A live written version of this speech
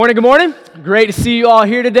Morning, good morning. Great to see you all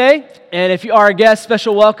here today. And if you are a guest,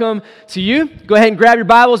 special welcome to you. Go ahead and grab your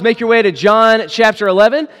Bibles, make your way to John chapter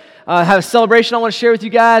 11. Have a celebration I want to share with you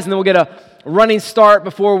guys, and then we'll get a running start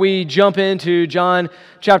before we jump into John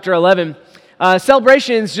chapter 11.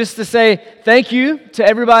 Celebrations, just to say thank you to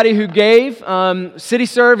everybody who gave. City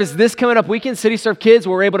Serve is this coming up weekend. City Serve kids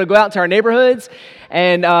were able to go out to our neighborhoods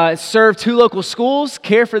and serve 2 local schools,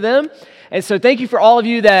 care for them. And so thank you for all of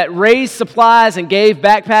you that raised supplies and gave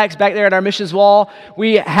backpacks back there at our missions wall.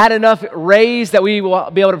 We had enough raised that we will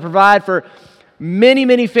be able to provide for many,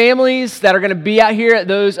 many families that are going to be out here at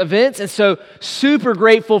those events. And so super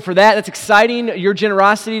grateful for that. That's exciting, your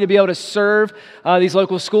generosity to be able to serve these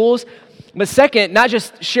local schools. But second, not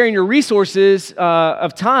just sharing your resources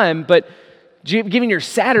of time, but giving your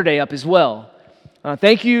Saturday up as well.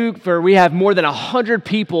 Thank you we have more than 100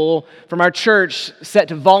 people from our church set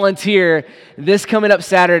to volunteer this coming up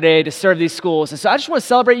Saturday to serve these schools. And so I just want to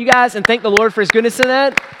celebrate you guys and thank the Lord for His goodness in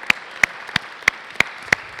that.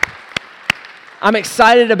 I'm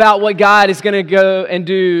excited about what God is going to go and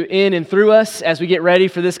do in and through us as we get ready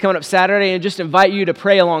for this coming up Saturday, and just invite you to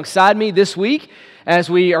pray alongside me this week as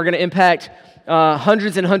we are going to impact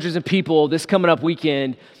hundreds and hundreds of people this coming up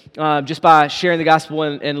weekend. Just by sharing the gospel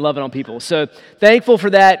and loving on people. So thankful for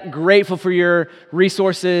that, grateful for your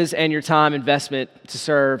resources and your time investment to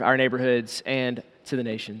serve our neighborhoods and to the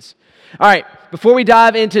nations. All right, before we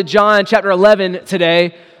dive into John chapter 11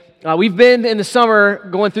 today, we've been in the summer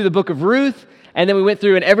going through the book of Ruth, and then we went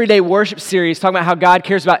through an everyday worship series talking about how God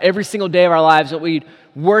cares about every single day of our lives, that we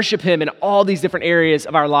worship Him in all these different areas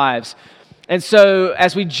of our lives. And so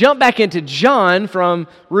as we jump back into John from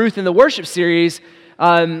Ruth in the worship series,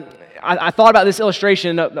 I thought about this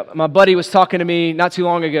illustration. My buddy was talking to me not too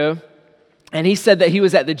long ago, and he said that he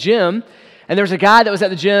was at the gym, and there was a guy that was at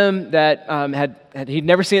the gym that he'd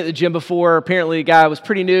never seen at the gym before. Apparently, the guy was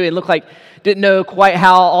pretty new and looked like didn't know quite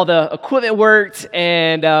how all the equipment worked,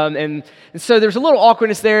 and so there was a little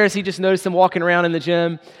awkwardness there as he just noticed him walking around in the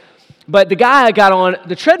gym. But the guy got on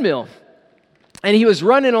the treadmill, and he was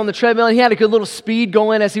running on the treadmill, and he had a good little speed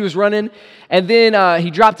going as he was running, and then he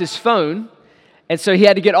dropped his phone. And so he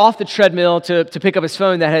had to get off the treadmill to pick up his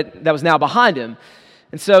phone that was now behind him.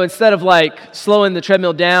 And so instead of like slowing the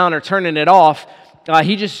treadmill down or turning it off,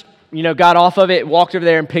 he just got off of it, walked over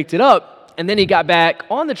there and picked it up. And then he got back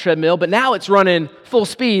on the treadmill, but now it's running full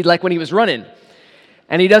speed like when he was running.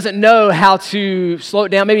 And he doesn't know how to slow it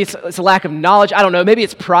down. Maybe it's a lack of knowledge. I don't know. Maybe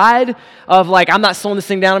it's pride of like, I'm not slowing this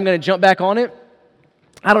thing down. I'm going to jump back on it.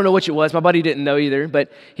 I don't know which it was. My buddy didn't know either.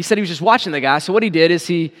 But he said he was just watching the guy. So what he did is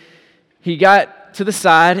he got to the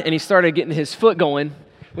side, and he started getting his foot going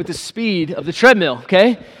with the speed of the treadmill,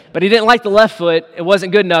 okay? But he didn't like the left foot. It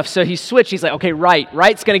wasn't good enough, so he switched. He's like, okay,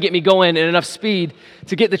 right's going to get me going in enough speed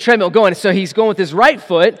to get the treadmill going. So he's going with his right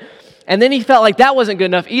foot, and then he felt like that wasn't good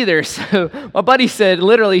enough either. So my buddy said,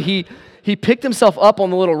 literally, he picked himself up on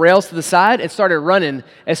the little rails to the side and started running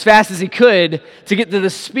as fast as he could to get to the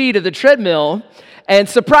speed of the treadmill. And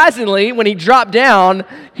surprisingly, when he dropped down,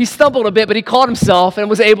 he stumbled a bit, but he caught himself and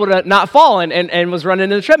was able to not fall and was running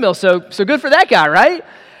into the treadmill. So good for that guy, right?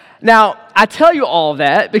 Now, I tell you all of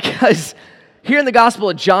that because here in the Gospel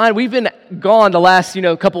of John, we've been gone the last,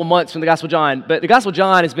 couple of months from the Gospel of John, but the Gospel of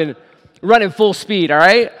John has been running full speed, all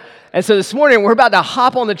right? And so this morning, we're about to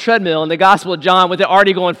hop on the treadmill in the Gospel of John with it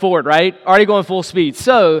already going forward, right? Already going full speed.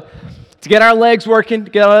 So to get our legs working,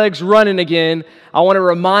 to get our legs running again, I want to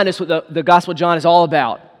remind us what the Gospel of John is all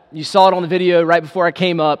about. You saw it on the video right before I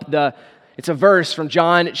came up. It's a verse from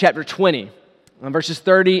John chapter 20, verses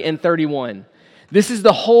 30 and 31. This is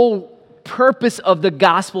the whole purpose of the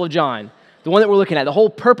Gospel of John, the one that we're looking at. The whole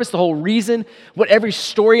purpose, the whole reason, what every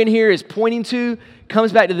story in here is pointing to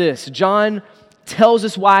comes back to this. John tells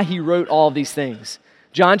us why he wrote all of these things.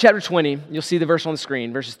 John chapter 20, you'll see the verse on the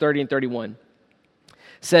screen, verses 30 and 31.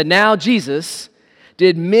 Said, now Jesus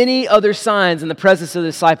did many other signs in the presence of the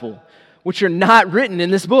disciple, which are not written in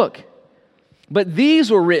this book. But these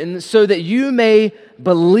were written so that you may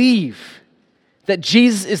believe that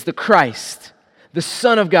Jesus is the Christ, the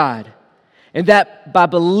Son of God, and that by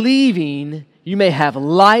believing you may have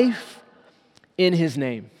life in His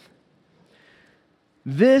name.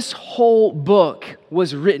 This whole book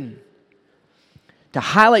was written to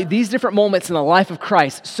highlight these different moments in the life of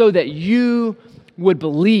Christ so that you would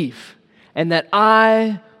believe, and that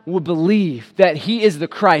I would believe that He is the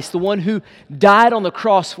Christ, the one who died on the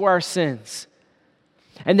cross for our sins,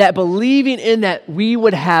 and that believing in that we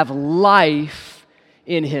would have life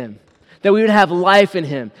in Him, that we would have life in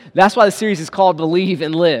Him. That's why the series is called Believe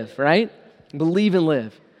and Live, right? Believe and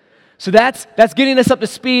Live. So that's getting us up to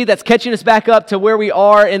speed. That's catching us back up to where we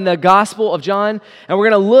are in the Gospel of John. And we're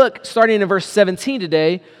going to look, starting in verse 17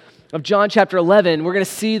 today of John chapter 11, we're going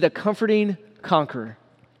to see the comforting conqueror.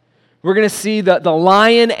 We're going to see the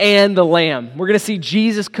lion and the lamb. We're going to see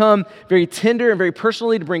Jesus come very tender and very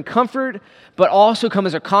personally to bring comfort, but also come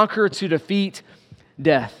as a conqueror to defeat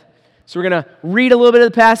death. So we're going to read a little bit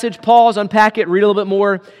of the passage, pause, unpack it, read a little bit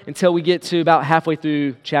more until we get to about halfway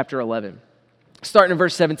through chapter 11. Starting in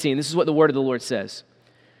verse 17, this is what the word of the Lord says.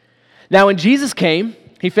 Now when Jesus came,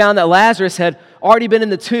 he found that Lazarus had already been in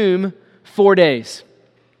the tomb 4 days.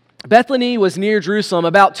 Bethany was near Jerusalem,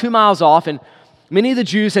 about 2 miles off, and many of the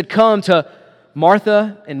Jews had come to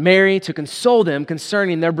Martha and Mary to console them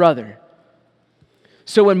concerning their brother.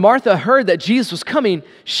 So when Martha heard that Jesus was coming,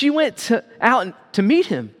 she went out to meet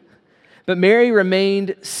him. But Mary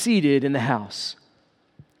remained seated in the house.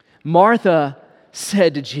 Martha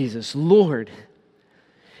said to Jesus, "Lord,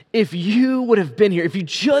 if you would have been here, if you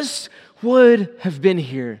just would have been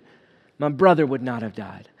here, my brother would not have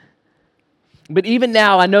died. But even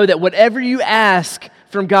now I know that whatever you ask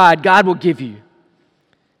from God, God will give you."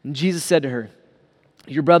 And Jesus said to her,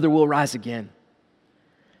 "Your brother will rise again."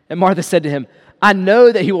 And Martha said to him, "I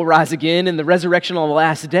know that he will rise again in the resurrection on the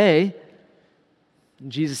last day."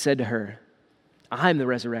 And Jesus said to her, "I am the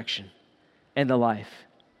resurrection and the life.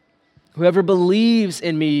 Whoever believes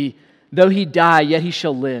in me, though he die, yet he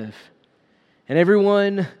shall live. And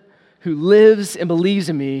everyone who lives and believes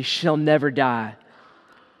in me shall never die.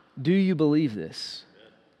 Do you believe this?"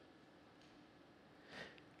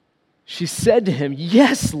 She said to him,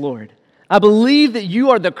 "Yes, Lord. I believe that you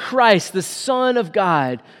are the Christ, the Son of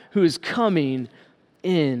God, who is coming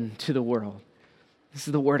into the world." This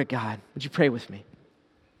is the word of God. Would you pray with me?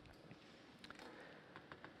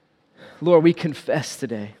 Lord, we confess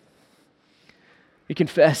today. We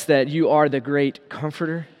confess that you are the great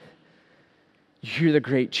comforter. You're the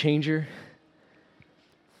great changer.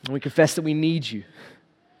 And we confess that we need you.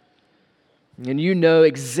 And you know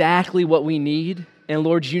exactly what we need. And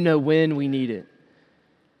Lord, you know when we need it.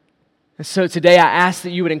 And so today I ask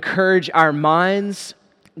that you would encourage our minds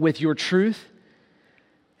with your truth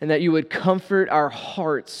and that you would comfort our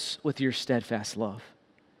hearts with your steadfast love.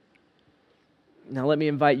 Now let me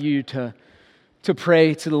invite you to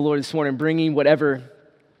pray to the Lord this morning, bringing whatever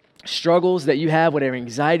struggles that you have, whatever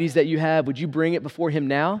anxieties that you have, would you bring it before him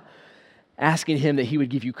now, asking him that he would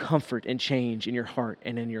give you comfort and change in your heart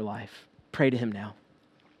and in your life. Pray to him now.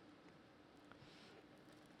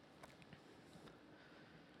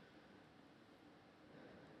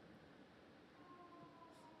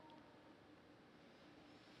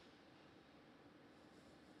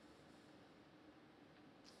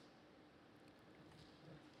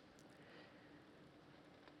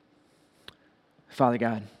 Father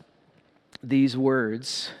God, these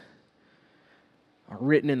words are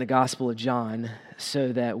written in the Gospel of John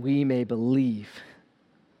so that we may believe.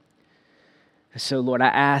 So, Lord, I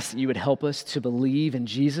ask that you would help us to believe in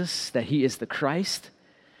Jesus, that he is the Christ,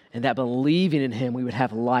 and that believing in him, we would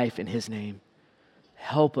have life in his name.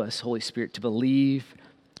 Help us, Holy Spirit, to believe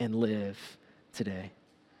and live today.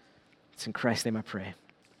 It's in Christ's name I pray.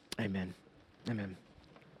 Amen. Amen.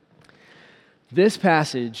 This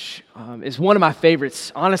passage is one of my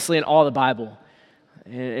favorites, honestly, in all the Bible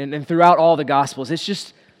and throughout all the Gospels.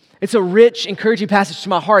 It's a rich, encouraging passage to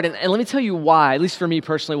my heart. And let me tell you why, at least for me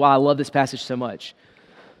personally, why I love this passage so much.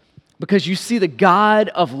 Because you see the God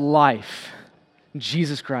of life,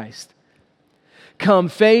 Jesus Christ, come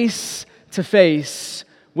face to face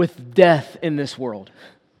with death in this world.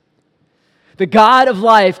 The God of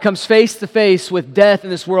life comes face to face with death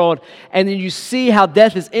in this world, and then you see how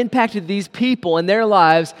death has impacted these people in their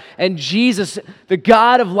lives, and Jesus, the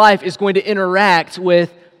God of life, is going to interact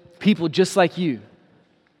with people just like you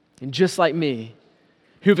and just like me,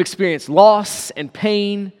 who've experienced loss and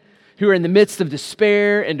pain, who are in the midst of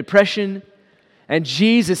despair and depression, and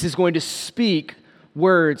Jesus is going to speak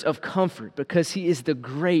words of comfort because he is the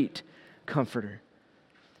great comforter.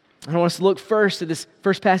 I want us to look first at this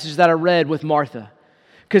first passage that I read with Martha.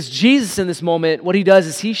 Because Jesus in this moment, what he does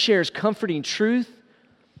is he shares comforting truth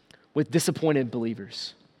with disappointed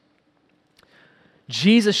believers.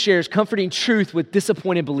 Jesus shares comforting truth with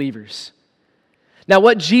disappointed believers. Now,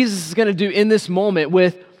 what Jesus is going to do in this moment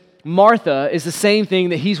with Martha is the same thing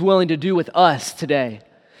that he's willing to do with us today.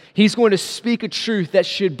 He's going to speak a truth that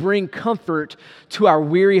should bring comfort to our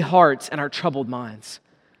weary hearts and our troubled minds.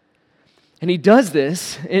 And he does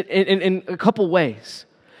this in a couple ways.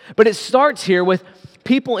 But it starts here with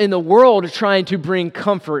people in the world trying to bring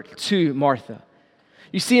comfort to Martha.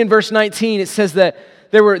 You see in verse 19, it says that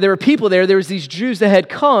there were people there was these Jews that had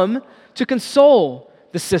come to console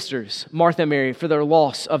the sisters, Martha and Mary, for their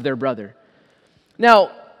loss of their brother.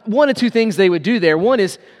 Now, one of two things they would do there. One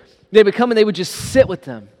is they would come and they would just sit with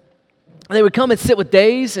them. They would come and sit with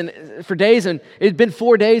for days, and it had been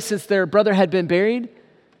 4 days since their brother had been buried.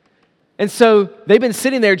 And so they've been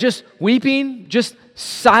sitting there just weeping, just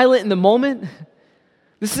silent in the moment.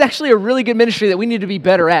 This is actually a really good ministry that we need to be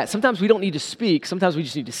better at. Sometimes we don't need to speak. Sometimes we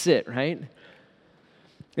just need to sit, right?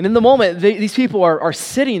 And in the moment, these people are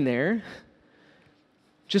sitting there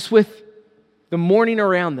just with the mourning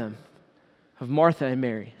around them of Martha and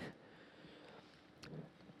Mary.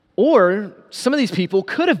 Or some of these people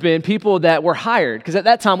could have been people that were hired, because at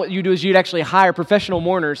that time what you do is you'd actually hire professional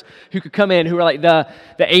mourners who could come in, who were like the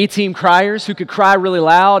A-team criers, who could cry really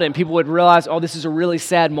loud and people would realize, oh, this is a really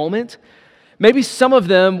sad moment. Maybe some of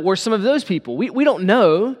them were some of those people. We don't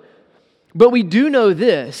know, but we do know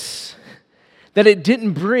this, that it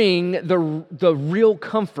didn't bring the real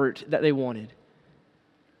comfort that they wanted.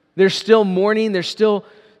 There's still mourning, there's still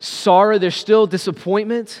sorrow, there's still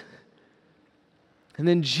disappointment. And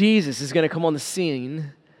then Jesus is going to come on the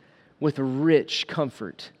scene with a rich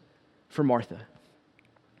comfort for Martha.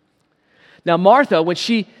 Now, Martha, when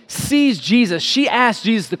she sees Jesus, she asks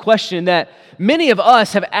Jesus the question that many of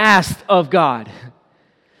us have asked of God.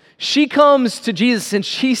 She comes to Jesus and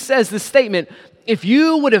she says this statement, "If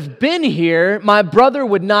you would have been here, my brother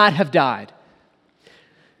would not have died."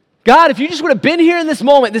 God, if you just would have been here in this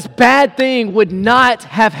moment, this bad thing would not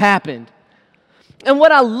have happened. And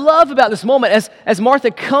what I love about this moment as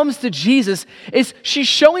Martha comes to Jesus is she's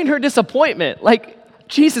showing her disappointment. Like,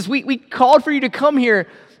 Jesus, we called for you to come here.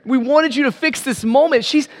 We wanted you to fix this moment.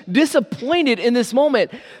 She's disappointed in this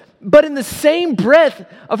moment. But in the same breath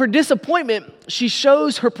of her disappointment, she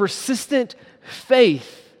shows her persistent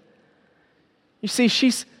faith. You see,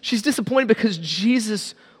 she's disappointed because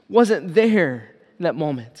Jesus wasn't there in that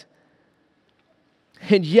moment.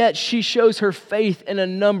 And yet she shows her faith in a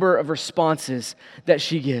number of responses that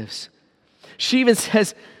she gives. She even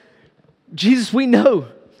says, Jesus, we know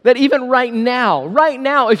that even right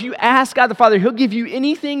now, if you ask God the Father, He'll give you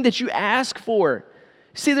anything that you ask for.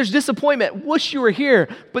 See, there's disappointment. Wish you were here,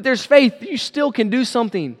 but there's faith. You still can do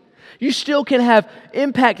something. You still can have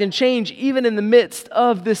impact and change even in the midst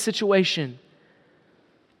of this situation.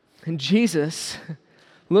 And Jesus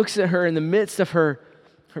looks at her in the midst of her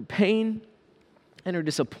pain and her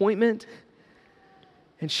disappointment,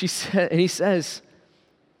 and he says,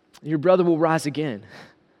 your brother will rise again.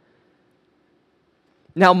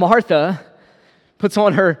 Now Martha puts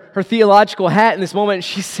on her theological hat in this moment.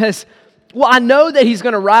 She says, well, I know that he's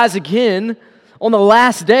going to rise again on the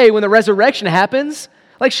last day when the resurrection happens.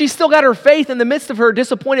 Like, she's still got her faith in the midst of her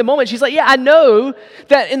disappointed moment. She's like, yeah, I know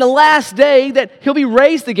that in the last day that he'll be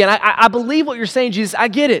raised again. I believe what you're saying, Jesus. I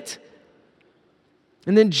get it.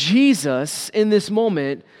 And then Jesus, in this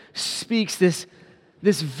moment, speaks this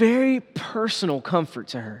very personal comfort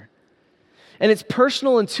to her. And it's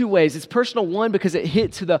personal in two ways. It's personal, one, because it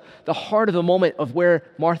hit to the heart of the moment of where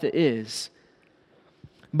Martha is.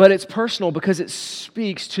 But it's personal because it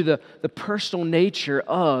speaks to the personal nature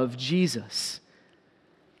of Jesus.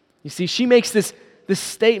 You see, she makes this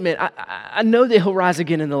statement, I know that he'll rise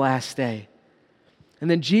again in the last day. And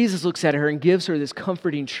then Jesus looks at her and gives her this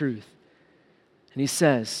comforting truth. And he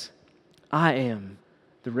says, I am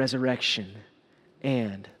the resurrection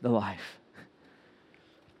and the life.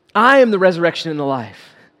 I am the resurrection and the life.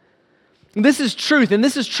 And this is truth, and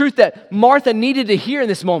this is truth that Martha needed to hear in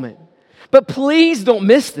this moment. But please don't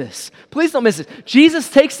miss this. Please don't miss this. Jesus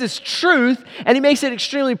takes this truth and he makes it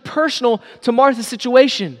extremely personal to Martha's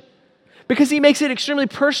situation because he makes it extremely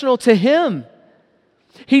personal to him.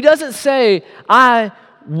 He doesn't say, I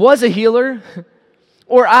was a healer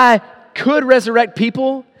or I could resurrect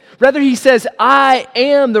people. Rather, he says, I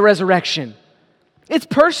am the resurrection. It's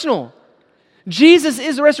personal. Jesus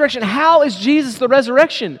is the resurrection. How is Jesus the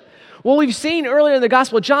resurrection? Well, we've seen earlier in the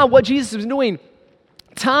Gospel of John what Jesus is doing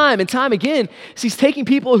time and time again. So he's taking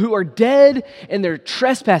people who are dead in their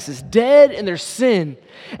trespasses, dead in their sin,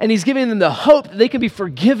 and he's giving them the hope that they can be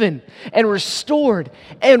forgiven and restored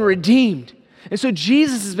and redeemed. And so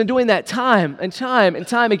Jesus has been doing that time and time and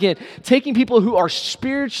time again, taking people who are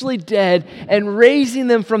spiritually dead and raising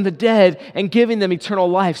them from the dead and giving them eternal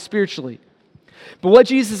life spiritually. But what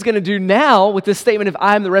Jesus is going to do now with this statement of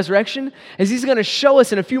I am the resurrection is he's going to show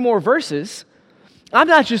us in a few more verses, I'm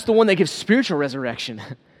not just the one that gives spiritual resurrection.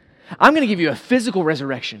 I'm going to give you a physical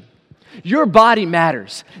resurrection. Your body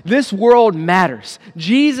matters. This world matters.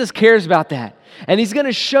 Jesus cares about that. And he's going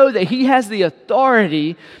to show that he has the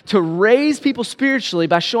authority to raise people spiritually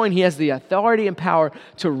by showing he has the authority and power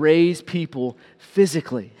to raise people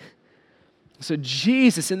physically. So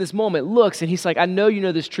Jesus in this moment looks and he's like, I know you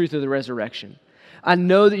know this truth of the resurrection. I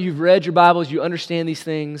know that you've read your Bibles, you understand these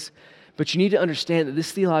things, but you need to understand that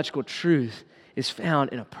this theological truth is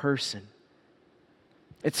found in a person.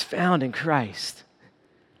 It's found in Christ.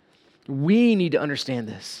 We need to understand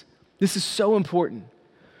this. This is so important.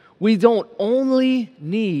 We don't only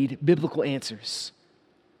need biblical answers.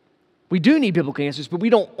 We do need biblical answers, but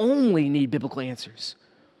we don't only need biblical answers.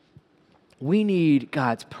 We need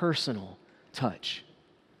God's personal touch.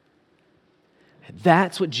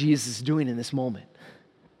 That's what Jesus is doing in this moment.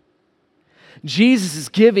 Jesus is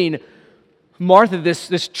giving Martha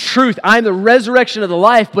this truth. I'm the resurrection of the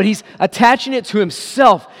life, but he's attaching it to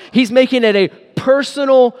himself. He's making it a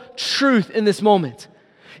personal truth in this moment.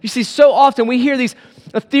 You see, so often we hear these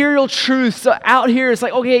ethereal truths out here. It's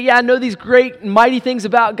like, okay, yeah, I know these great and mighty things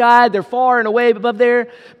about God. They're far and away above there.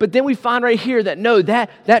 But then we find right here that no,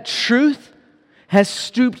 that truth has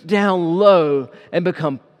stooped down low and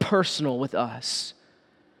become personal with us.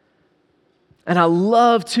 And I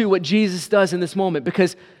love, too, what Jesus does in this moment,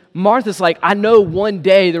 because Martha's like, I know one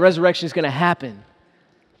day the resurrection is going to happen.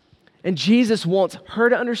 And Jesus wants her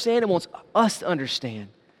to understand and wants us to understand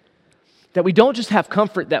that we don't just have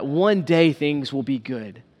comfort that one day things will be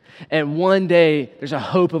good and one day there's a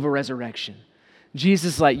hope of a resurrection.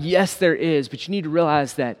 Jesus is like, yes, there is, but you need to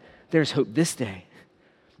realize that there's hope this day.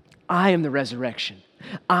 I am the resurrection.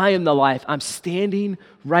 I am the life. I'm standing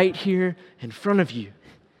right here in front of you.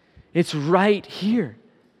 It's right here.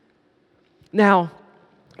 Now,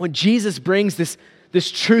 when Jesus brings this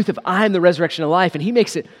truth of I am the resurrection of life and he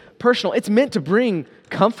makes it personal, it's meant to bring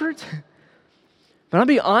comfort. But I'll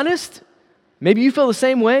be honest, maybe you feel the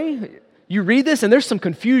same way. You read this and there's some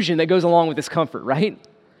confusion that goes along with this comfort, right?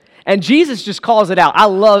 And Jesus just calls it out.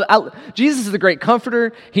 Jesus is the great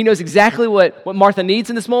comforter. He knows exactly what Martha needs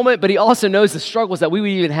in this moment, but he also knows the struggles that we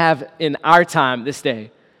would even have in our time this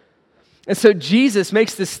day. And so Jesus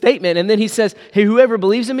makes this statement, and then he says, hey, whoever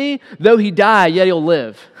believes in me, though he die, yet he'll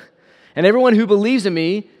live. And everyone who believes in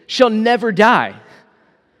me shall never die.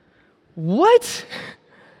 What?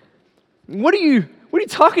 What are you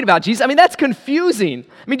talking about, Jesus? I mean, that's confusing.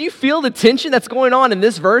 I mean, do you feel the tension that's going on in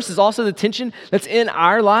this verse is also the tension that's in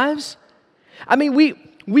our lives? I mean,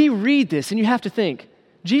 we read this and you have to think,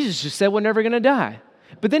 Jesus just said we're never going to die.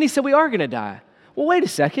 But then he said we are going to die. Well, wait a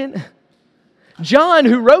second. John,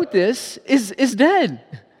 who wrote this, is dead.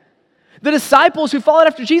 The disciples who followed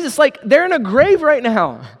after Jesus, like, they're in a grave right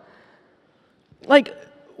now. Like,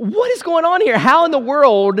 what is going on here? How in the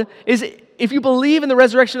world is it, if you believe in the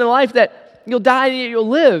resurrection of life, that you'll die and you'll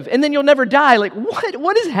live, and then you'll never die? Like,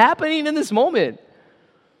 what is happening in this moment?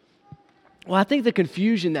 Well, I think the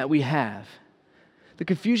confusion that we have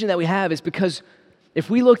is because if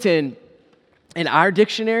we looked in our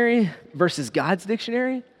dictionary versus God's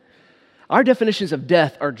dictionary, our definitions of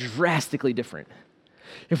death are drastically different.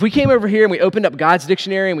 If we came over here and we opened up God's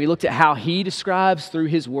dictionary and we looked at how he describes through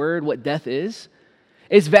his word what death is,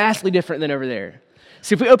 it's vastly different than over there.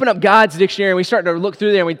 See, if we open up God's dictionary and we start to look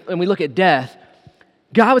through there and we look at death,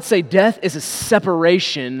 God would say death is a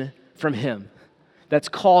separation from him that's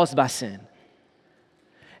caused by sin.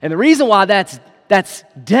 And the reason why that's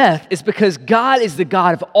death is because God is the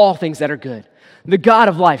God of all things that are good, the God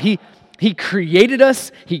of life. He created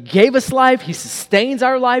us. He gave us life. He sustains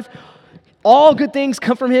our life. All good things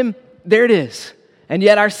come from him. There it is. And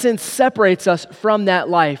yet our sin separates us from that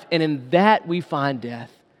life. And in that we find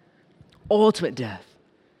death. Ultimate death.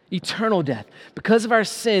 Eternal death. Because of our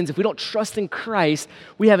sins, if we don't trust in Christ,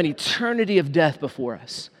 we have an eternity of death before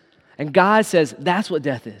us. And God says that's what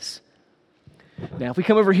death is. Now, if we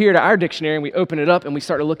come over here to our dictionary and we open it up and we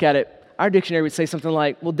start to look at it, our dictionary would say something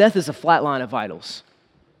like, well, death is a flat line of vitals.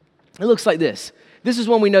 It looks like this. This is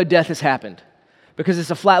when we know death has happened because it's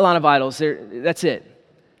a flat line of vitals. That's it.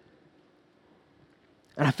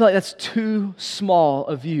 And I feel like that's too small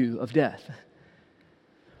a view of death.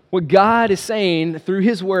 What God is saying through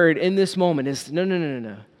his word in this moment is,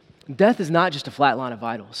 no. Death is not just a flat line of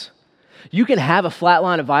vitals. You can have a flat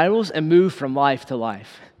line of vitals and move from life to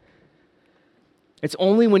life. It's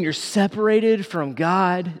only when you're separated from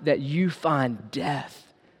God that you find death.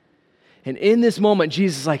 And in this moment,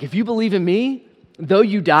 Jesus is like, if you believe in me, though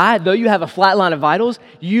you die, though you have a flat line of vitals,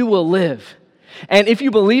 you will live. And if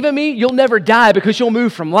you believe in me, you'll never die because you'll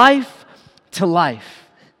move from life to life.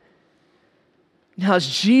 Now, as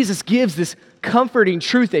Jesus gives this comforting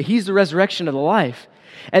truth that he's the resurrection of the life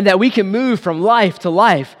and that we can move from life to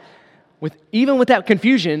life, even with that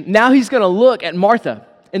confusion, now he's going to look at Martha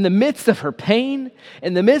in the midst of her pain,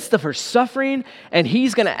 in the midst of her suffering, and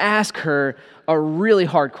he's going to ask her a really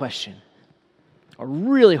hard question. A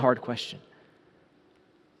really hard question.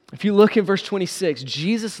 If you look in verse 26,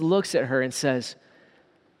 Jesus looks at her and says,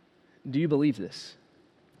 do you believe this?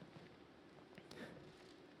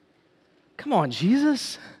 Come on,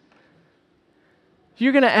 Jesus.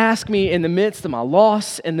 You're going to ask me in the midst of my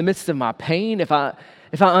loss, in the midst of my pain, if I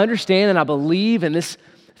understand and I believe in this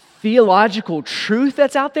theological truth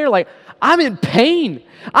that's out there, like I'm in pain,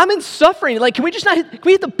 I'm in suffering. Like, can we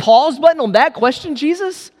hit the pause button on that question,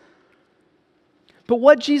 Jesus? But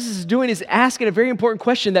what Jesus is doing is asking a very important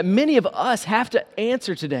question that many of us have to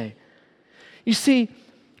answer today. You see,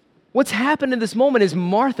 what's happened in this moment is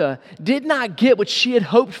Martha did not get what she had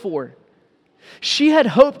hoped for. She had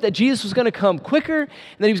hoped that Jesus was going to come quicker, and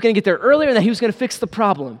that he was going to get there earlier, and that he was going to fix the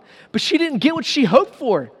problem. But she didn't get what she hoped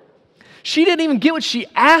for. She didn't even get what she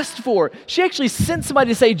asked for. She actually sent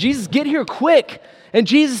somebody to say, Jesus, get here quick. And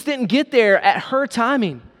Jesus didn't get there at her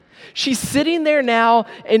timing. She's sitting there now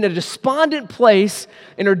in a despondent place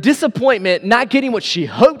in her disappointment, not getting what she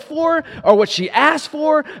hoped for or what she asked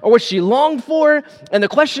for or what she longed for. And the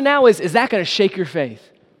question now is that going to shake your faith?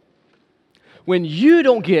 When you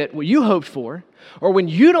don't get what you hoped for, or when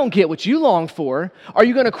you don't get what you longed for, are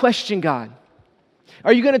you going to question God?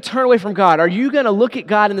 Are you going to turn away from God? Are you going to look at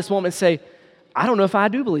God in this moment and say, I don't know if I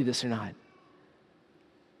do believe this or not?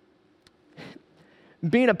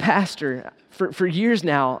 Being a pastor for years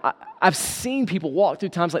now, I've seen people walk through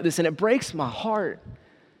times like this, and it breaks my heart.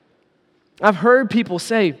 I've heard people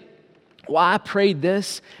say, well, I prayed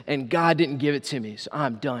this, and God didn't give it to me, so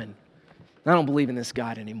I'm done. I don't believe in this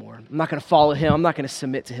God anymore. I'm not going to follow him. I'm not going to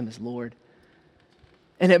submit to him as Lord.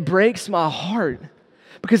 And it breaks my heart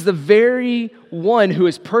because the very one who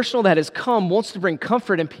is personal that has come wants to bring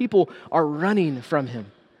comfort, and people are running from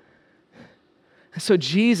him. And so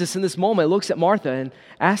Jesus in this moment looks at Martha and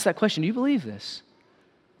asks that question, do you believe this?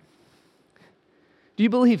 Do you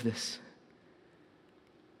believe this?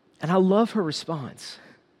 And I love her response.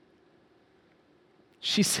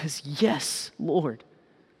 She says, yes, Lord.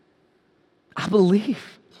 I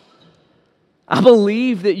believe. I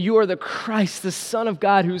believe that you are the Christ, the Son of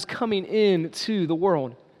God, who's coming into the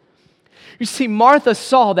world. You see, Martha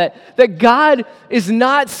saw that God is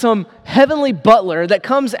not some heavenly butler that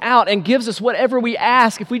comes out and gives us whatever we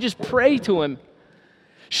ask if we just pray to him.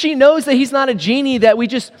 She knows that he's not a genie that we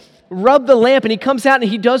just rub the lamp and he comes out and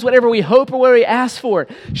he does whatever we hope or whatever we ask for.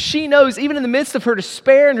 She knows, even in the midst of her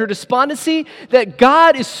despair and her despondency, that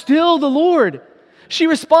God is still the Lord. She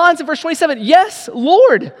responds in verse 27, yes,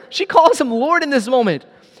 Lord. She calls him Lord in this moment.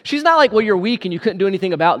 She's not like, well, you're weak and you couldn't do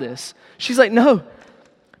anything about this. She's like, no,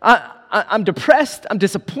 I'm depressed, I'm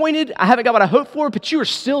disappointed, I haven't got what I hoped for, but you are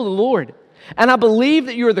still the Lord. And I believe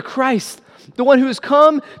that you are the Christ, the one who has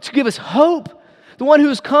come to give us hope, the one who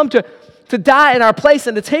has come to die in our place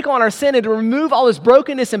and to take on our sin and to remove all this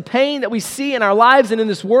brokenness and pain that we see in our lives and in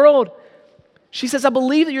this world. She says, I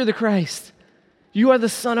believe that you're the Christ. You are the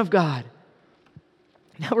Son of God.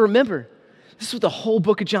 Now remember, this is what the whole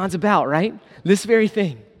book of John's about, right? This very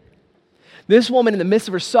thing. This woman in the midst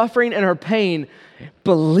of her suffering and her pain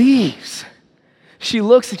believes. She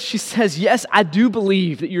looks and she says, yes, I do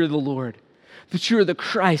believe that you're the Lord, that you are the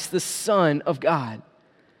Christ, the Son of God.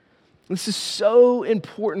 This is so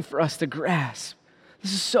important for us to grasp.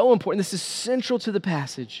 This is so important. This is central to the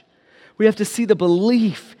passage. We have to see the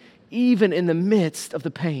belief even in the midst of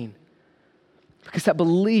the pain. Because that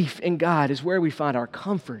belief in God is where we find our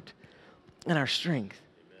comfort and our strength.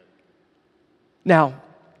 Amen. Now,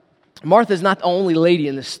 Martha is not the only lady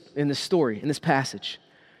in this story, in this passage.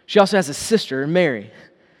 She also has a sister, Mary.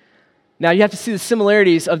 Now, you have to see the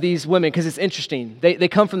similarities of these women because it's interesting. They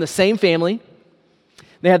come from the same family.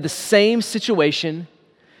 They have the same situation.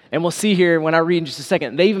 And we'll see here when I read in just a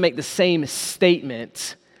second, they even make the same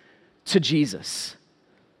statement to Jesus.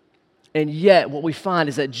 And yet, what we find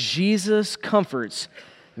is that Jesus comforts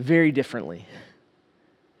very differently.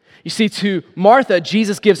 You see, to Martha,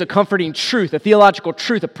 Jesus gives a comforting truth, a theological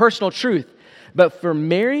truth, a personal truth. But for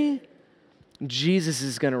Mary, Jesus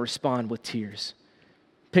is going to respond with tears.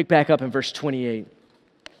 Pick back up in verse 28.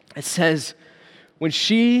 It says, when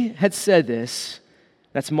she had said this,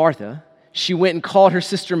 that's Martha, she went and called her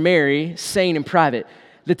sister Mary, saying in private,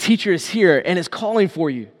 the teacher is here and is calling for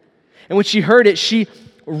you. And when she heard it, she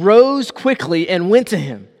rose quickly and went to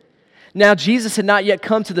him. Now Jesus had not yet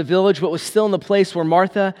come to the village, but was still in the place where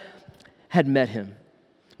Martha had met him.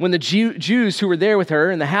 When the Jews who were there with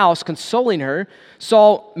her in the house, consoling her,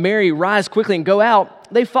 saw Mary rise quickly and go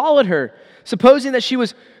out, they followed her, supposing that she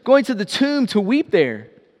was going to the tomb to weep there.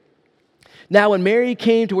 Now when Mary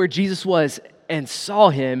came to where Jesus was and saw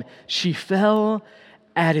him, she fell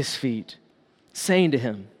at his feet, saying to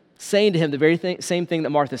him the very same thing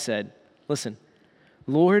that Martha said. Listen,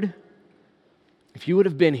 Lord, if you would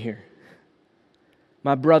have been here,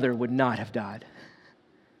 my brother would not have died.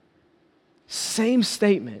 Same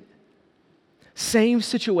statement, same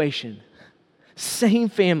situation, same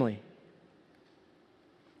family.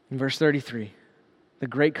 In verse 33, the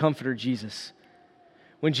great comforter, Jesus.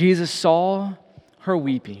 When Jesus saw her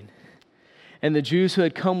weeping, and the Jews who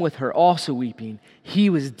had come with her also weeping, he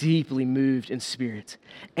was deeply moved in spirit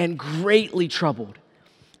and greatly troubled.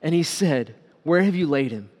 And he said, "Where have you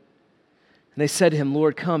laid him?" And they said to him,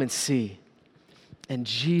 "Lord, come and see." And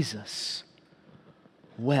Jesus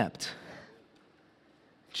wept.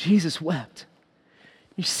 Jesus wept.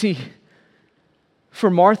 You see,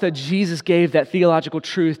 for Martha, Jesus gave that theological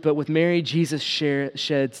truth, but with Mary, Jesus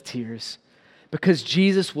sheds tears because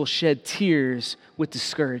Jesus will shed tears with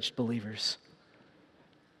discouraged believers.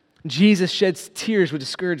 Jesus sheds tears with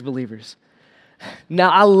discouraged believers.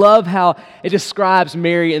 Now, I love how it describes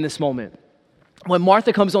Mary in this moment. When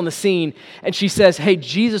Martha comes on the scene and she says, "Hey,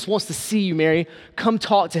 Jesus wants to see you, Mary. Come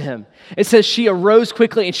talk to him." It says she arose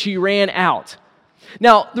quickly and she ran out.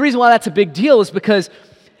 Now, the reason why that's a big deal is because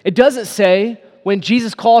it doesn't say when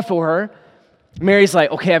Jesus called for her, Mary's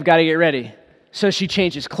like, "Okay, I've got to get ready." So she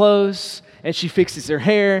changes clothes and she fixes her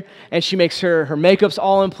hair and she makes sure her makeup's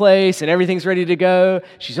all in place and everything's ready to go.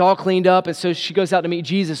 She's all cleaned up, and so she goes out to meet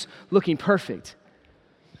Jesus looking perfect.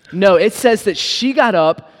 No, it says that she got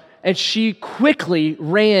up and she quickly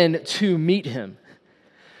ran to meet him.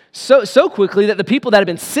 So quickly that the people that had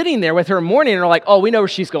been sitting there with her mourning are like, "Oh, we know where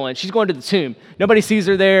she's going. She's going to the tomb. Nobody sees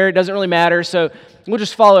her there. It doesn't really matter, so we'll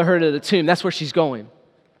just follow her to the tomb. That's where she's going."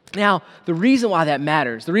 Now, the reason why that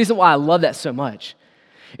matters, the reason why I love that so much,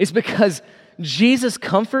 is because Jesus'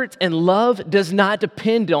 comfort and love does not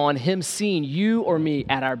depend on him seeing you or me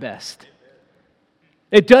at our best.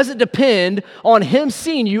 It doesn't depend on him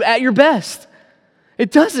seeing you at your best.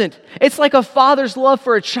 It doesn't. It's like a father's love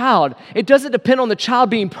for a child. It doesn't depend on the child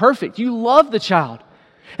being perfect. You love the child.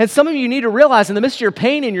 And some of you need to realize in the midst of your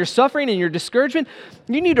pain and your suffering and your discouragement,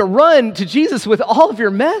 you need to run to Jesus with all of your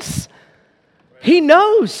mess. He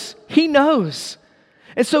knows. He knows.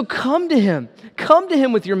 And so come to him. Come to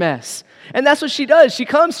him with your mess. And that's what she does. She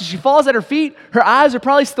comes and she falls at her feet. Her eyes are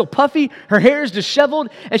probably still puffy. Her hair is disheveled.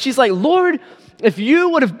 And she's like, "Lord, if you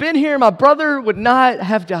would have been here, my brother would not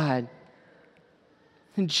have died."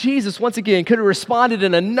 And Jesus, once again, could have responded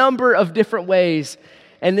in a number of different ways.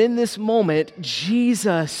 And in this moment,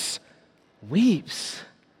 Jesus weeps.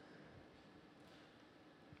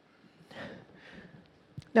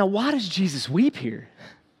 Now, why does Jesus weep here?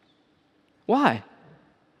 Why?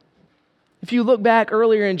 If you look back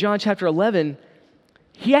earlier in John chapter 11,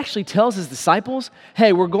 he actually tells his disciples,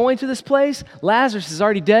 "Hey, we're going to this place. Lazarus is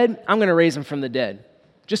already dead. I'm going to raise him from the dead."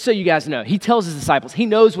 Just so you guys know, he tells his disciples, he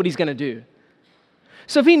knows what he's going to do.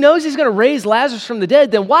 So if he knows he's going to raise Lazarus from the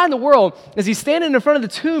dead, then why in the world is he standing in front of the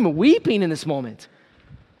tomb weeping in this moment?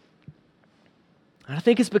 And I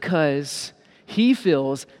think it's because he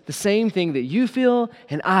feels the same thing that you feel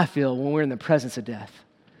and I feel when we're in the presence of death.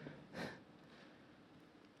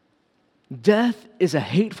 Death is a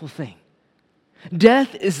hateful thing.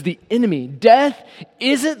 Death is the enemy. Death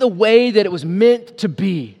isn't the way that it was meant to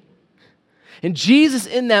be. And Jesus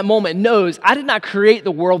in that moment knows, I did not create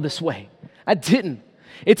the world this way. I didn't.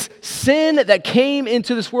 It's sin that came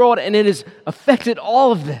into this world and it has affected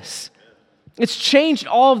all of this. It's changed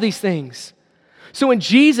all of these things. So when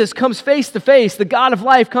Jesus comes face to face, the God of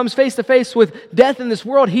life comes face to face with death in this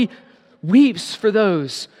world, he weeps for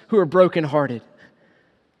those who are brokenhearted.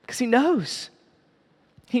 Because he knows.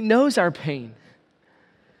 He knows our pain.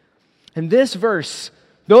 And this verse,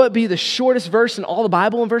 though it be the shortest verse in all the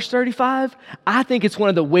Bible in verse 35, I think it's one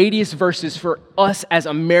of the weightiest verses for us as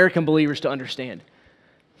American believers to understand.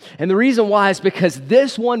 And the reason why is because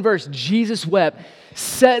this one verse, Jesus wept,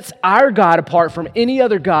 sets our God apart from any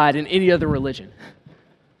other God in any other religion.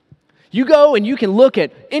 You go and you can look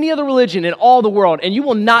at any other religion in all the world, and you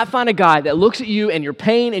will not find a God that looks at you and your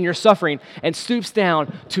pain and your suffering and stoops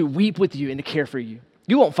down to weep with you and to care for you.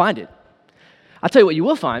 You won't find it. I'll tell you what you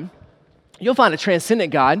will find. You'll find a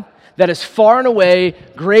transcendent God that is far and away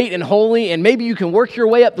great and holy, and maybe you can work your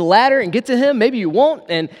way up the ladder and get to him. Maybe you won't,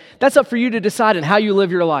 and that's up for you to decide in how you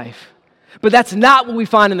live your life. But that's not what we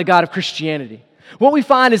find in the God of Christianity. What we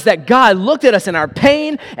find is that God looked at us in our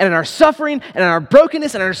pain and in our suffering and in our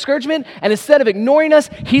brokenness and our discouragement, and instead of ignoring us,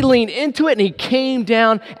 he leaned into it and he came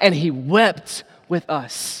down and he wept with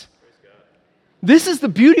us. This is the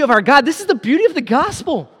beauty of our God. This is the beauty of the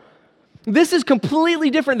gospel. This is completely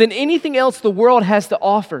different than anything else the world has to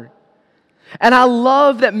offer. And I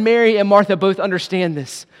love that Mary and Martha both understand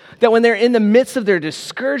this, that when they're in the midst of their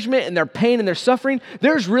discouragement and their pain and their suffering,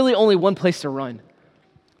 there's really only one place to run.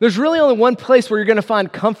 There's really only one place where you're going to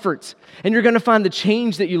find comfort and you're going to find the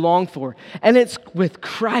change that you long for, and it's with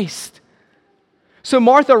Christ. So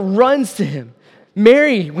Martha runs to him.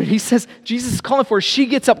 Mary, when he says Jesus is calling for her, she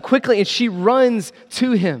gets up quickly and she runs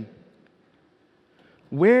to him.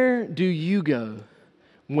 Where do you go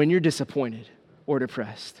when you're disappointed or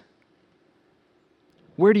depressed?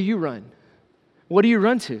 Where do you run? What do you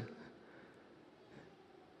run to?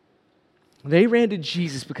 They ran to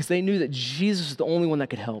Jesus because they knew that Jesus was the only one that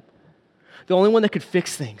could help, the only one that could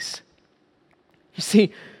fix things. You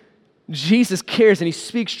see, Jesus cares and he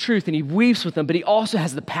speaks truth and he weeps with them, but he also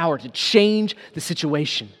has the power to change the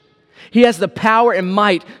situation. He has the power and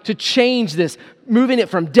might to change this, moving it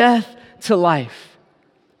from death to life.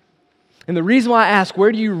 And the reason why I ask,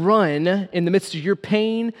 where do you run in the midst of your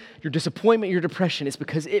pain, your disappointment, your depression, is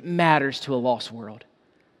because it matters to a lost world.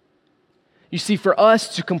 You see, for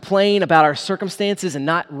us to complain about our circumstances and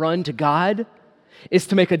not run to God is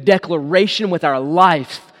to make a declaration with our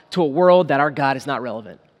life to a world that our God is not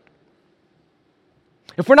relevant.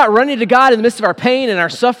 If we're not running to God in the midst of our pain and our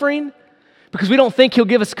suffering because we don't think he'll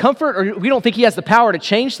give us comfort or we don't think he has the power to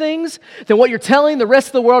change things, then what you're telling the rest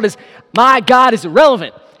of the world is, my God is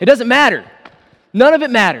irrelevant. It doesn't matter. None of it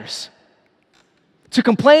matters. To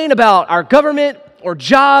complain about our government or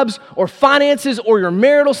jobs or finances or your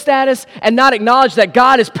marital status and not acknowledge that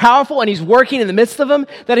God is powerful and he's working in the midst of them,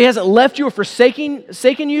 that he hasn't left you or forsaken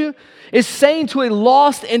you, is saying to a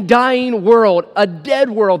lost and dying world, a dead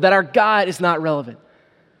world, that our God is not relevant.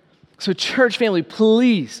 So church family,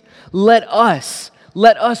 please let us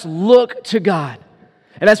look to God.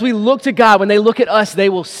 And as we look to God, when they look at us, they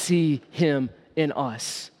will see him in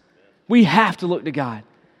us. We have to look to God.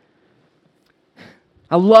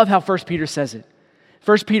 I love how 1 Peter says it.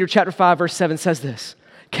 1 Peter chapter 5, verse 7 says this: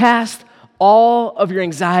 cast all of your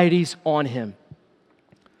anxieties on him.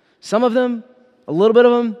 Some of them, a little bit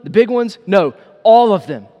of them, the big ones, no, all of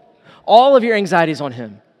them. All of your anxieties on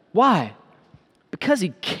him. Why? Because he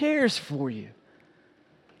cares for you.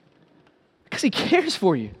 Because he cares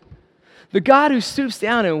for you. The God who stoops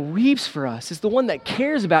down and weeps for us is the one that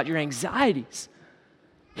cares about your anxieties.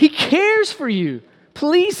 He cares for you.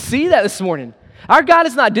 Please see that this morning. Our God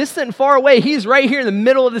is not distant and far away. He's right here in the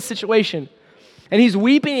middle of the situation. And he's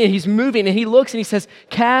weeping and he's moving and he looks and he says,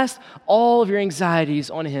 cast all of your anxieties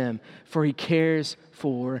on him, for he cares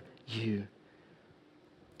for you.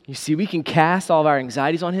 You see, we can cast all of our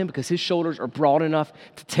anxieties on him because his shoulders are broad enough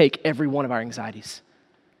to take every one of our anxieties.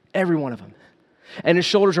 Every one of them. And his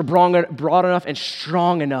shoulders are broad enough and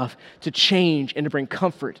strong enough to change and to bring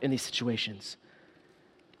comfort in these situations.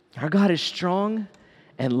 Our God is strong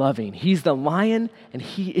and loving. He's the lion and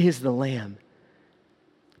he is the lamb.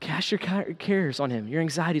 Cast your cares on him, your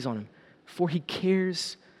anxieties on him, for he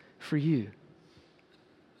cares for you.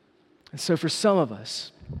 And so for some of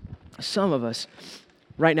us,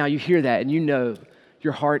 right now you hear that and you know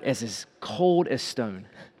your heart is as cold as stone.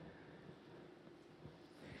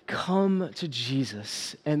 Come to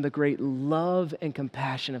Jesus, and the great love and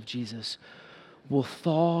compassion of Jesus will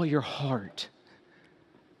thaw your heart.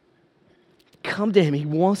 Come to him. He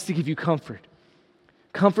wants to give you comfort.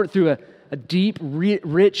 Comfort through a deep,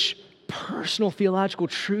 rich, personal theological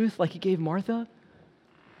truth like he gave Martha,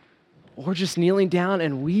 or just kneeling down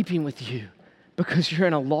and weeping with you because you're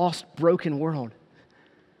in a lost, broken world.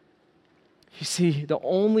 You see, the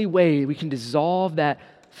only way we can dissolve that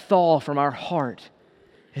thaw from our heart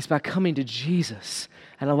is by coming to Jesus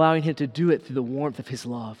and allowing him to do it through the warmth of his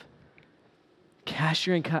love. Cast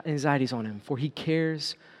your anxieties on him, for he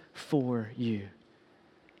cares for you.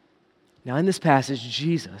 Now, in this passage,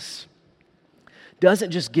 Jesus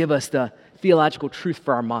doesn't just give us the theological truth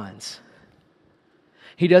for our minds.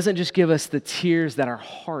 He doesn't just give us the tears that our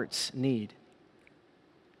hearts need.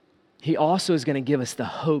 He also is going to give us the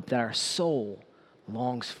hope that our soul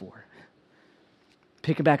longs for.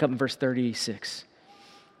 Pick it back up in verse 36.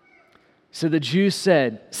 So the Jews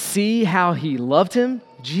said, see how he loved him?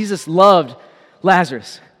 Jesus loved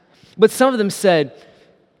Lazarus. But some of them said,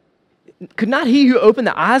 could not he who opened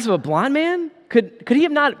the eyes of a blind man, could he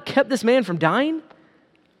have not kept this man from dying?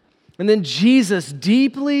 And then Jesus,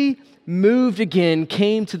 deeply moved again,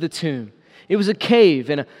 came to the tomb. It was a cave,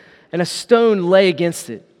 and a stone lay against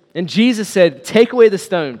it. And Jesus said, take away the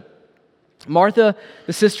stone. Martha,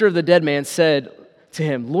 the sister of the dead man, said to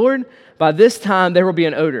him, Lord, by this time there will be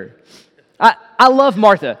an odor. I love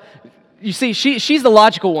Martha. You see, she's the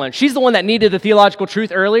logical one. She's the one that needed the theological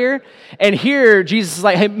truth earlier. And here, Jesus is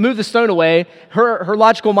like, hey, move the stone away. Her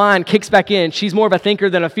logical mind kicks back in. She's more of a thinker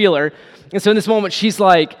than a feeler. And so in this moment, she's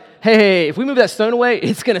like, hey, if we move that stone away,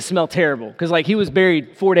 it's going to smell terrible. Because like he was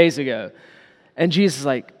buried 4 days ago. And Jesus is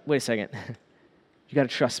like, wait a second. You got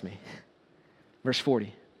to trust me. Verse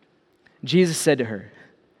 40. Jesus said to her,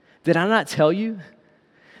 did I not tell you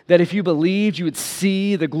that if you believed, you would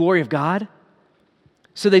see the glory of God?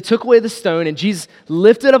 So they took away the stone, and Jesus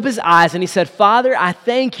lifted up his eyes, and he said, Father, I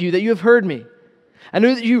thank you that you have heard me. I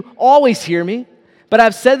know that you always hear me, but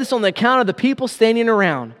I've said this on the account of the people standing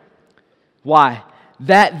around. Why?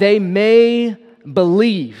 That they may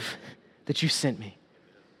believe that you sent me.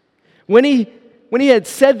 When he had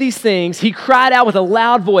said these things, he cried out with a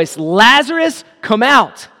loud voice, Lazarus, come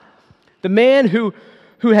out. The man who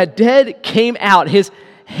had dead came out, his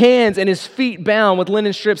hands and his feet bound with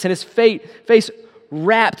linen strips and his face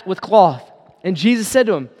wrapped with cloth. And Jesus said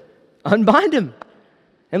to him, unbind him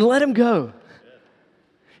and let him go.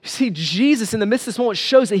 You see, Jesus in the midst of this moment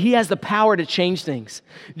shows that he has the power to change things.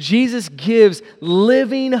 Jesus gives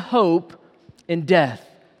living hope in death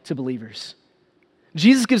to believers.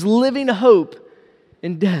 Jesus gives living hope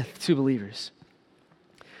in death to believers.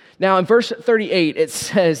 Now, in verse 38, it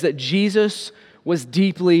says that Jesus was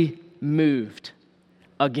deeply moved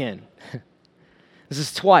again. This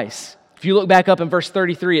is twice. If you look back up in verse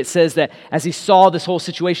 33, it says that as he saw this whole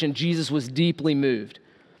situation, Jesus was deeply moved.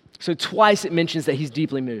 So twice it mentions that he's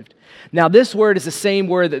deeply moved. Now, this word is the same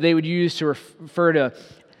word that they would use to refer to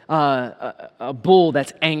a bull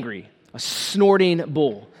that's angry, a snorting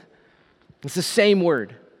bull. It's the same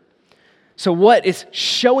word. So what it's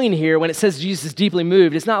showing here when it says Jesus is deeply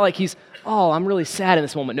moved, it's not like he's, I'm really sad in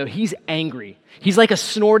this moment. No, he's angry. He's like a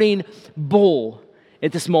snorting bull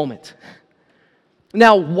at this moment.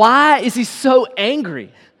 Now, why is he so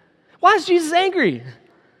angry? Why is Jesus angry?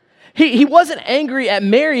 He wasn't angry at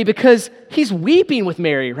Mary because he's weeping with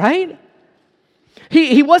Mary, right?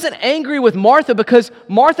 He wasn't angry with Martha because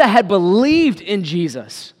Martha had believed in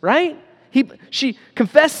Jesus, right? She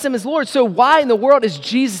confessed him as Lord. So why in the world is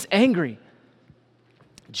Jesus angry?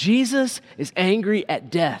 Jesus is angry at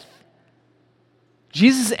death.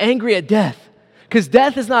 Jesus is angry at death because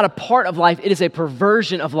death is not a part of life. It is a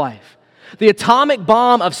perversion of life. The atomic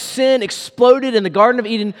bomb of sin exploded in the Garden of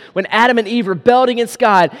Eden when Adam and Eve rebelled against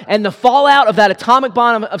God, and the fallout of that atomic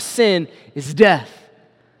bomb of sin is death.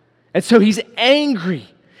 And so he's angry.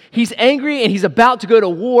 He's angry and he's about to go to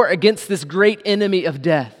war against this great enemy of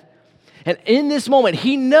death. And in this moment,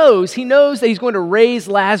 he knows that he's going to raise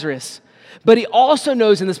Lazarus, but he also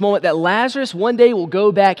knows in this moment that Lazarus one day will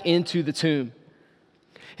go back into the tomb.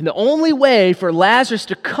 And the only way for Lazarus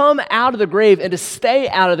to come out of the grave and to stay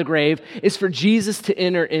out of the grave is for Jesus to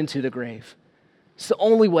enter into the grave. It's the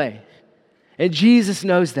only way. And Jesus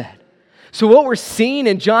knows that. So what we're seeing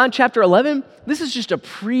in John chapter 11, this is just a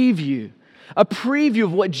preview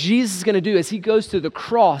of what Jesus is going to do as he goes to the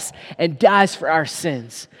cross and dies for our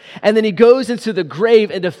sins. And then he goes into the grave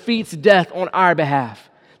and defeats death on our behalf.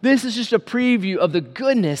 This is just a preview of the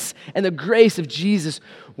goodness and the grace of Jesus,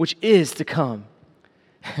 which is to come.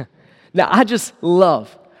 Now,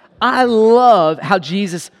 I love how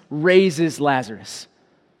Jesus raises Lazarus.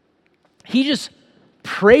 He just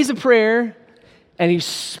prays a prayer and he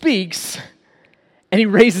speaks and he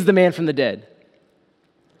raises the man from the dead.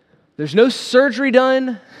 There's no surgery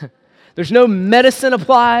done. There's no medicine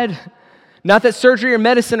applied. Not that surgery or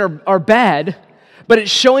medicine are bad, but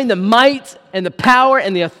it's showing the might and the power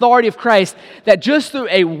and the authority of Christ that just through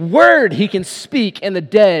a word he can speak and the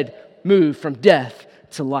dead move from death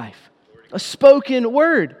to life. A spoken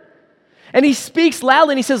word. And he speaks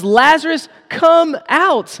loudly and he says, Lazarus, come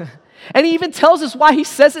out. And he even tells us why he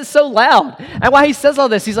says it so loud and why he says all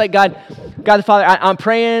this. He's like, God the Father, I'm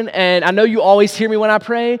praying and I know you always hear me when I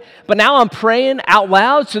pray, but now I'm praying out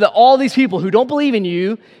loud so that all these people who don't believe in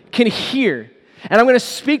you can hear. And I'm going to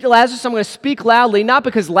speak to Lazarus. I'm going to speak loudly, not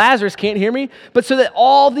because Lazarus can't hear me, but so that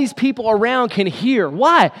all these people around can hear.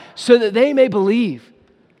 Why? So that they may believe.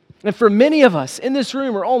 And for many of us in this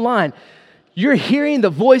room or online, you're hearing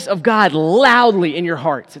the voice of God loudly in your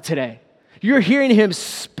heart today. You're hearing him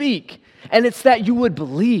speak, and it's that you would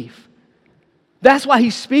believe. That's why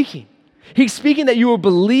he's speaking. He's speaking that you will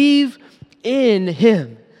believe in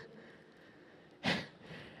him.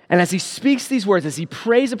 And as he speaks these words, as he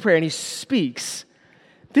prays a prayer and he speaks,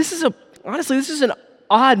 this is an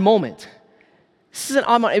odd moment. This is an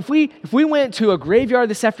odd moment. If we went to a graveyard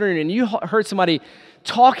this afternoon and you heard somebody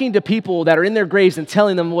talking to people that are in their graves and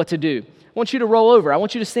telling them what to do. I want you to roll over. I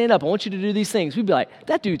want you to stand up. I want you to do these things. We'd be like,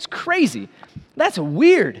 that dude's crazy. That's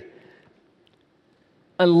weird.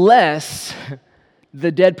 Unless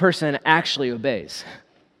the dead person actually obeys.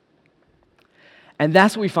 And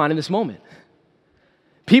that's what we find in this moment.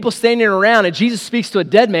 People standing around and Jesus speaks to a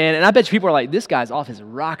dead man, and I bet you people are like, this guy's off his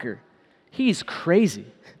rocker. He's crazy.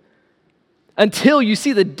 Until you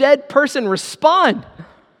see the dead person respond.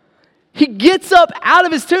 He gets up out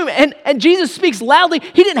of his tomb, and Jesus speaks loudly.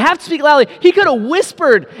 He didn't have to speak loudly. He could have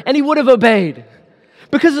whispered, and he would have obeyed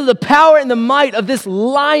because of the power and the might of this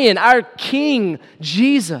lion, our King,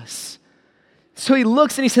 Jesus. So he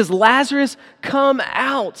looks and he says, Lazarus, come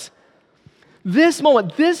out. This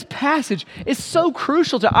moment, this passage is so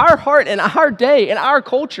crucial to our heart and our day and our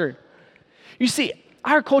culture. You see,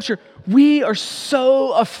 our culture, we are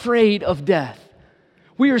so afraid of death.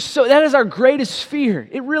 That is our greatest fear.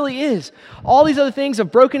 It really is. All these other things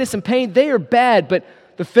of brokenness and pain, they are bad, but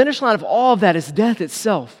the finish line of all of that is death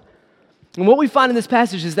itself. And what we find in this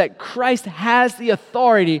passage is that Christ has the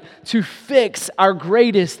authority to fix our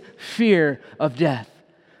greatest fear of death.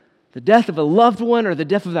 The death of a loved one or the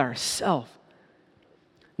death of ourselves.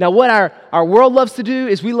 Now, what our world loves to do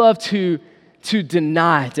is we love to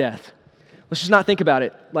deny death. Let's just not think about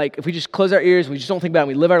it. Like, if we just close our ears, we just don't think about it,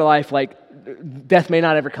 we live our life like death may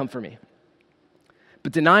not ever come for me.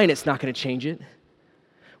 But denying it's not going to change it.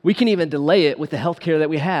 We can even delay it with the health care that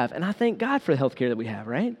we have. And I thank God for the health care that we have,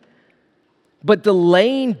 right? But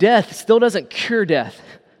delaying death still doesn't cure death,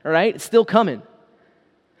 all right? It's still coming.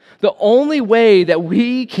 The only way that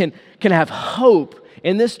we can have hope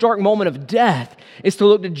in this dark moment of death is to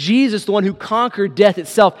look to Jesus, the one who conquered death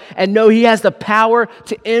itself, and know he has the power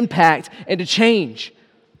to impact and to change.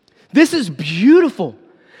 This is beautiful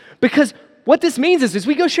because what this means is as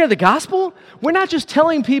we go share the gospel, we're not just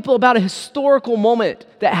telling people about a historical moment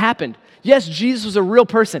that happened. Yes, Jesus was a real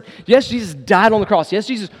person. Yes, Jesus died on the cross. Yes,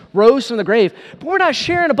 Jesus rose from the grave. But we're not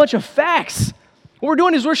sharing a bunch of facts. What we're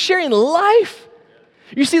doing is we're sharing life.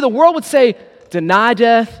 You see, the world would say, deny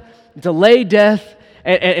death, delay death,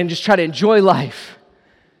 and just try to enjoy life.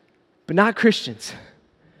 But not Christians.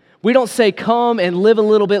 We don't say, come and live a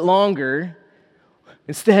little bit longer.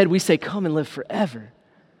 Instead, we say, come and live forever.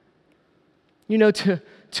 You know, to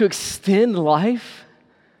extend life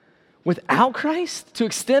without Christ, to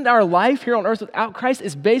extend our life here on earth without Christ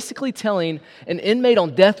is basically telling an inmate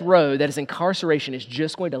on death row that his incarceration is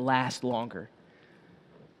just going to last longer.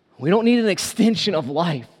 We don't need an extension of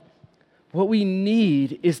life. What we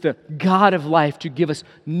need is the God of life to give us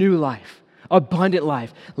new life, abundant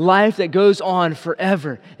life, life that goes on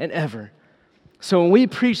forever and ever. So when we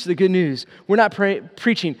preach the good news, we're not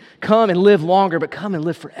preaching, come and live longer, but come and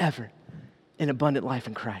live forever in abundant life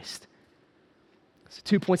in Christ. So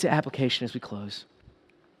 2 points of application as we close.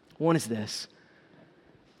 One is this: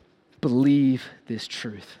 believe this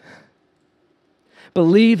truth.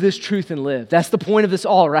 Believe this truth and live. That's the point of this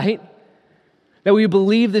all, right? That we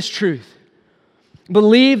believe this truth.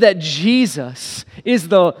 Believe that Jesus is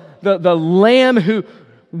the Lamb who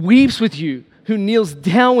weeps with you, who kneels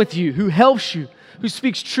down with you, who helps you, who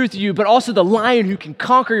speaks truth to you, but also the Lion who can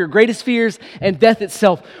conquer your greatest fears and death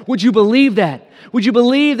itself. Would you believe that? Would you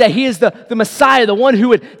believe that he is the Messiah, the one who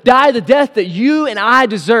would die the death that you and I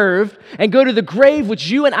deserved and go to the grave which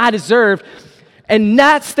you and I deserve and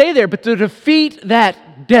not stay there, but to defeat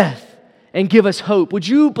that death and give us hope? Would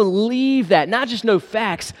you believe that? Not just know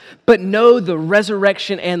facts, but know the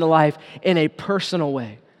resurrection and the life in a personal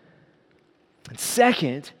way. And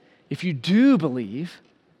second, if you do believe,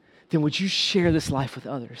 then would you share this life with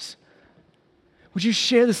others? Would you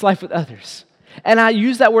share this life with others? And I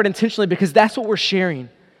use that word intentionally because that's what we're sharing.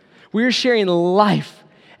 We're sharing life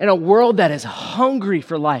in a world that is hungry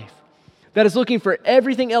for life, that is looking for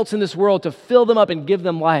everything else in this world to fill them up and give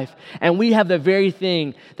them life. And we have the very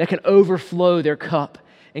thing that can overflow their cup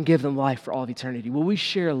and give them life for all of eternity. Will we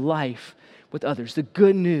share life with others, the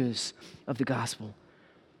good news of the gospel?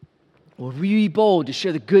 Will we be bold to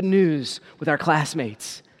share the good news with our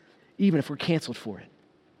classmates, even if we're canceled for it?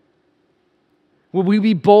 Will we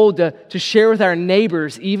be bold to share with our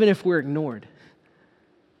neighbors, even if we're ignored?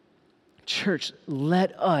 Church,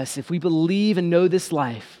 let us, if we believe and know this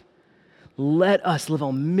life, let us live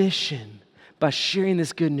on mission by sharing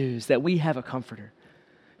this good news that we have a comforter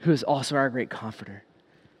who is also our great comforter.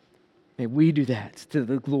 May we do that to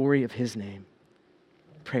the glory of his name.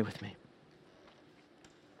 Pray with me.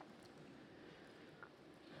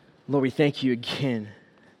 Lord, we thank you again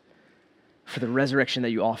for the resurrection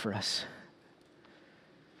that you offer us.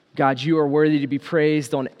 God, you are worthy to be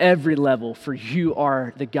praised on every level, for you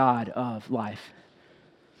are the God of life.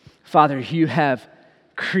 Father, you have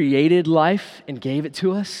created life and gave it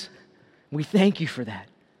to us. We thank you for that.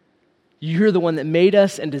 You're the one that made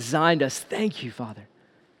us and designed us. Thank you, Father.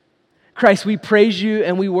 Christ, we praise you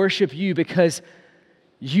and we worship you because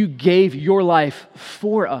you gave your life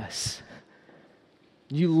for us.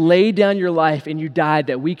 You laid down your life and you died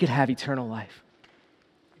that we could have eternal life.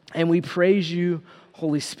 And we praise you,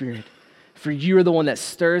 Holy Spirit, for you are the one that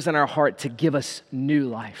stirs in our heart to give us new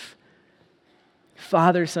life.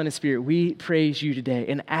 Father, Son, and Spirit, we praise you today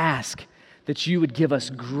and ask that you would give us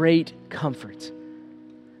great comfort,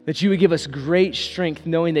 that you would give us great strength,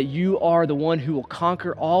 knowing that you are the one who will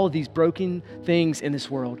conquer all of these broken things in this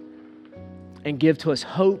world and give to us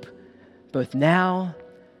hope both now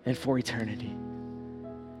and for eternity.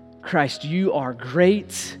 Christ, you are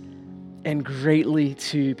great and greatly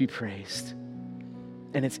to be praised.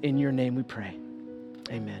 And it's in your name we pray.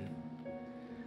 Amen.